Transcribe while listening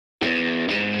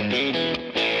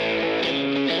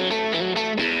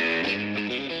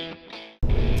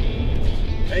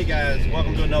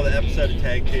welcome to another episode of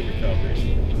Tag Team Recoveries.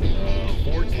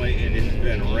 Unfortunately, it has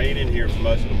been raining here for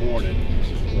most of the morning,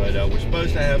 but we're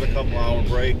supposed to have a couple-hour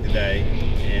break today,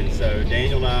 and so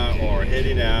Daniel and I are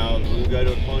heading out. We'll go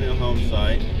to a Colonial home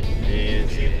site and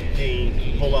see if we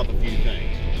can pull up a few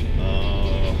things.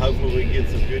 Hopefully we can get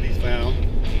some goodies found.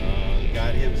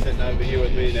 Got him sitting over here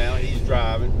with me now. He's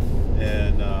driving,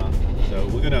 and so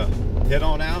we're gonna head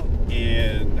on out,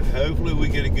 and hopefully we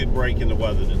get a good break in the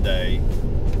weather today.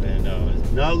 And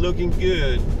it's not looking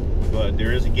good, but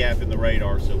there is a gap in the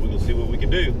radar, so we're gonna see what we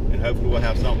can do, and hopefully we'll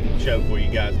have something to show for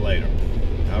you guys later.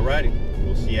 Alrighty,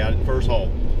 we'll see you out at the first hole.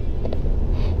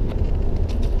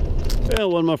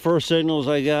 Well, one of my first signals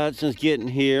I got since getting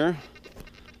here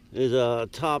is a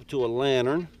top to a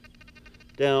lantern,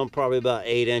 down probably about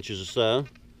 8 inches or so.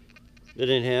 But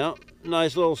anyhow,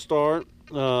 nice little start.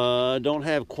 Don't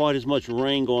have quite as much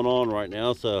rain going on right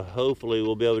now, so hopefully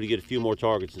we'll be able to get a few more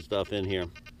targets and stuff in here.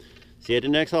 See you at the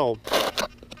next hole.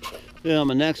 Yeah,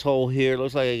 my next hole here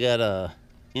looks like I got a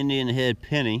Indian head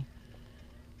penny.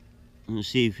 Let's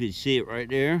see if you can see it right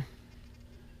there.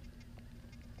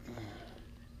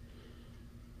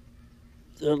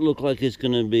 Doesn't look like it's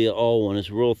going to be an all one. It's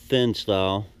real thin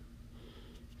style,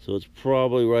 so it's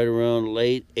probably right around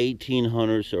late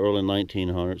 1800s to early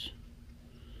 1900s.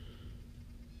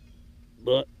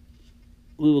 But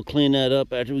we will clean that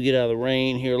up after we get out of the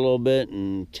rain here a little bit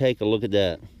and take a look at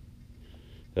that.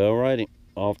 Alrighty,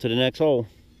 off to the next hole.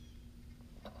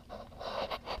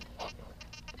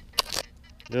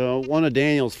 One of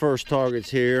Daniel's first targets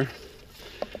here.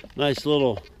 Nice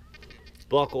little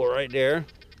buckle right there.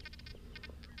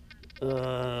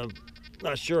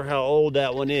 Not sure how old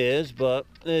that one is, but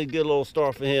a good little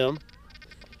start for him.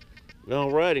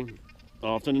 Alrighty,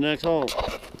 off to the next hole.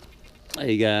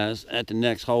 Hey guys, at the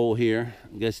next hole here,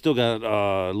 I still got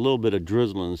a little bit of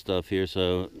drizzling and stuff here,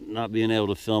 so not being able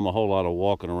to film a whole lot of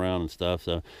walking around and stuff,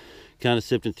 so kind of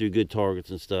sifting through good targets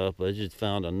and stuff. But I just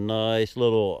found a nice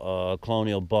little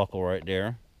Colonial buckle right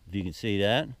there, if you can see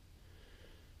that.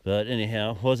 But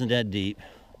anyhow, wasn't that deep,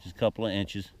 just a couple of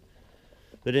inches.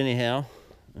 But anyhow,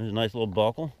 there's a nice little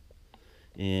buckle,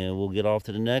 and we'll get off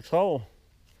to the next hole.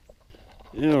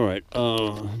 All right,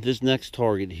 this next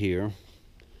target here,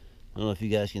 I don't know if you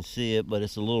guys can see it, but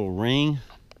it's a little ring.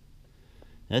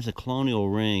 That's a Colonial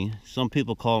ring. Some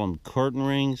people call them curtain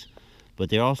rings, but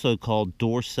they're also called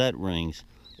door set rings.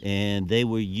 And they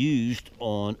were used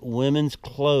on women's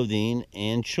clothing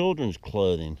and children's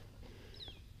clothing.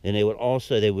 And they would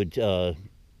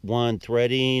wind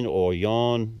threading or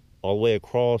yarn all the way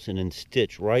across and then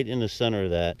stitch right in the center of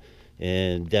that.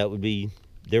 And that would be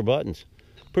their buttons.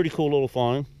 Pretty cool little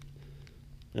find.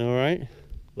 All right.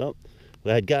 Well,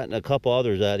 I had gotten a couple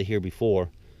others out of here before,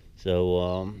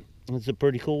 so it's a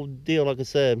pretty cool deal, like I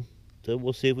said. So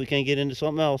we'll see if we can get into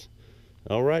something else.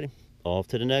 Alrighty, off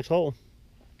to the next hole.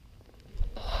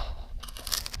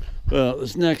 Well,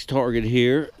 this next target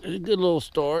here is a good little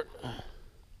start.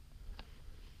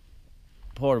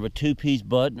 Part of a two-piece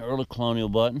button, early Colonial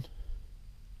button.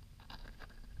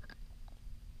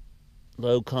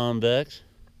 Low convex.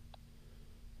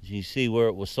 You see where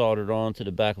it was soldered on to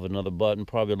the back of another button,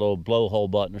 probably a little blowhole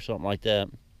button or something like that.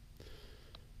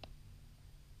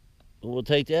 We'll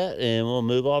take that and we'll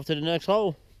move off to the next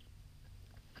hole.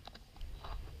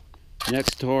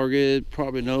 Next target,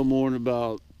 probably no more than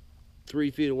about 3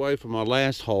 feet away from my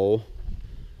last hole.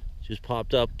 Just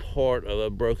popped up part of a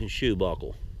broken shoe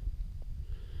buckle.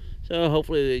 So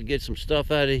hopefully they get some stuff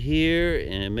out of here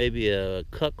and maybe a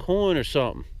cut coin or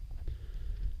something.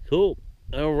 Cool.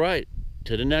 All right.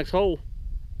 To the next hole.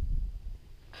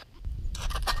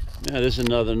 Now this is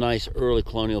another nice early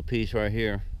Colonial piece right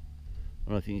here. I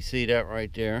don't know if you can see that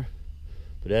right there,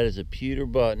 but that is a pewter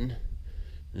button.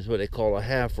 This is what they call a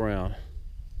half round.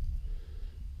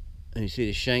 And you see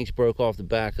the shanks broke off the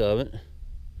back of it.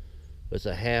 But it's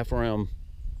a half round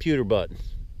pewter button.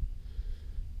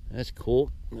 That's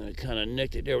cool. I kind of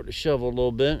nicked it there with the shovel a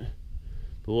little bit,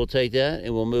 but we'll take that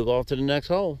and we'll move off to the next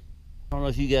hole. I don't know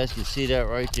if you guys can see that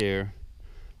right there,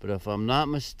 but if I'm not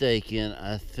mistaken,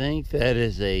 I think that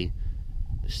is a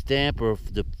stamper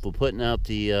for putting out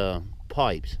the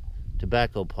pipes,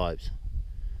 tobacco pipes.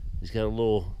 It's got a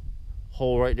little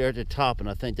hole right there at the top, and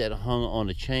I think that hung on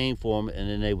the chain for them, and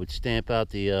then they would stamp out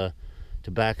the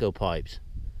tobacco pipes.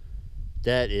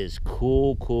 That is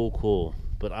cool, cool, cool.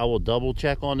 But I will double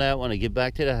check on that when I get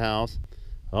back to the house.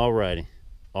 Alrighty,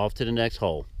 off to the next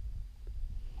hole.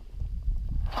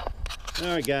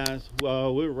 Alright guys,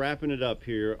 well, we're wrapping it up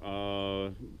here.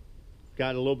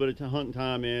 Got a little bit of hunting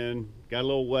time in, got a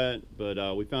little wet,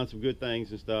 but we found some good things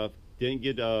and stuff. Didn't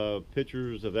get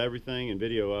pictures of everything and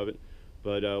video of it,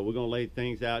 But we're gonna lay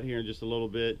things out here in just a little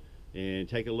bit and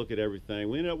take a look at everything.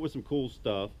 We ended up with some cool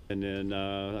stuff, and then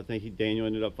I think Daniel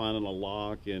ended up finding a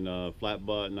lock and a flat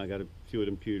button. I got a few of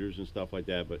them pewters and stuff like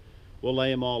that, but we'll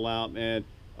lay them all out, man.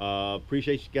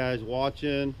 Appreciate you guys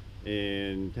watching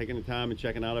and taking the time and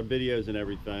checking out our videos and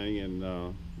everything,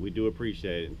 and we do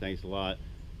appreciate it, and thanks a lot.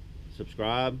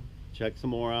 Subscribe, check some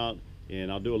more out,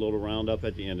 and I'll do a little roundup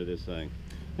at the end of this thing.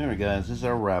 All right, guys, this is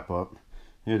our wrap up.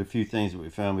 Here's a few things that we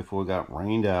found before we got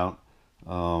rained out.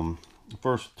 The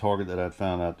first target that I'd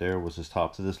found out there was this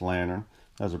top to this lantern.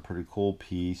 That was a pretty cool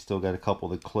piece. Still got a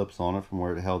couple of the clips on it from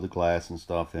where it held the glass and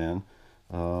stuff in.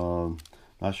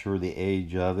 Not sure the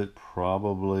age of it.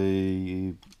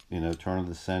 Probably, you know, turn of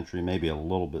the century, maybe a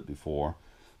little bit before.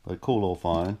 But cool little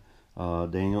find.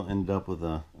 Daniel ended up with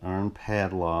an iron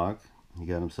padlock. He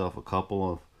got himself a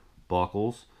couple of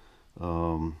buckles.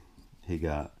 He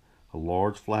got a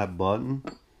large flat button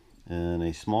and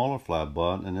a smaller flat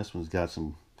button, and this one's got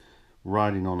some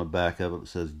writing on the back of it. It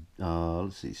says,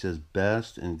 let's see, it says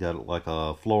best, and got like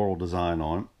a floral design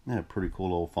on it. Yeah, pretty cool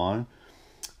little find.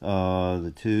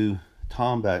 The two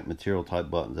Tomback material type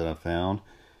buttons that I found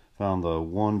the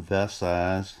one vest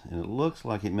size, and it looks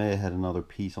like it may have had another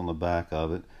piece on the back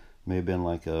of it. May have been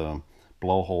like a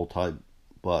blowhole type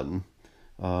button.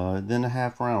 Then a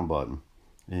half round button,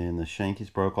 and the shank is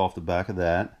broke off the back of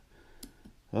that.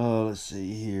 Let's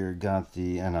see here, got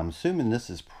the, and I'm assuming this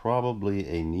is probably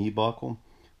a knee buckle,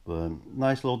 but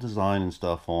nice little design and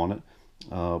stuff on it.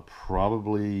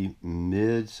 Probably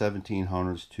mid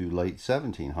 1700s to late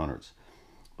 1700s,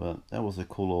 but that was a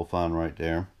cool little find right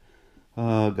there.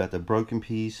 Got the broken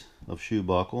piece of shoe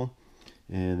buckle,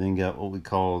 and then got what we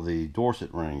call the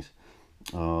Dorset rings.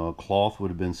 Cloth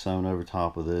would have been sewn over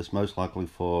top of this, most likely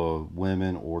for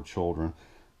women or children,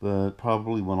 but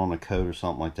probably went on a coat or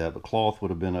something like that. But cloth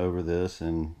would have been over this,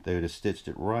 and they would have stitched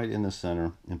it right in the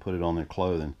center and put it on their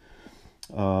clothing.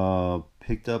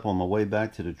 Picked up on my way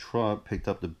back to the truck, picked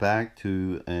up the back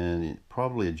to, and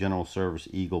probably a General Service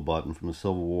Eagle button from the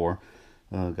Civil War.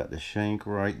 Got the shank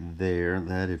right there.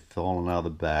 That had fallen out of the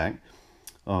back.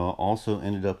 Also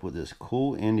ended up with this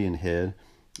cool Indian head.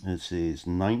 Let's see, it's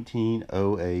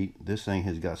 1908. This thing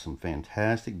has got some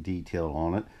fantastic detail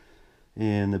on it,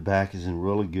 and the back is in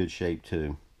really good shape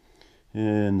too.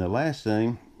 And the last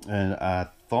thing, and I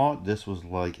thought this was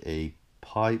like a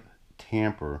pipe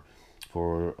tamper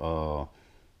for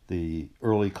the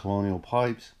early Colonial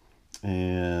pipes,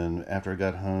 and after I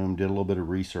got home, did a little bit of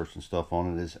research and stuff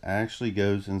on it. This actually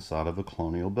goes inside of a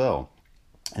Colonial bell,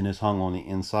 and it's hung on the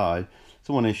inside.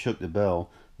 So when they shook the bell,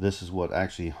 this is what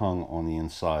actually hung on the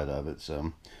inside of it.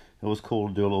 So it was cool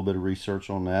to do a little bit of research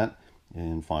on that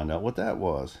and find out what that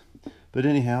was. But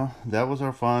anyhow, that was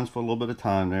our finds for a little bit of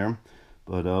time there.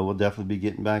 But we'll definitely be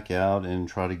getting back out and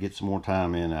try to get some more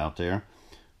time in out there.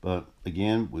 But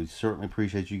again, we certainly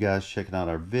appreciate you guys checking out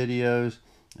our videos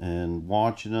and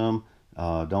watching them.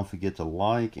 Don't forget to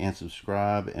like and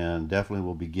subscribe, and definitely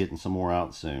we'll be getting some more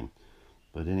out soon.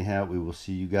 But anyhow, we will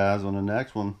see you guys on the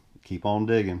next one. Keep on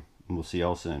digging, and we'll see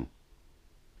y'all soon.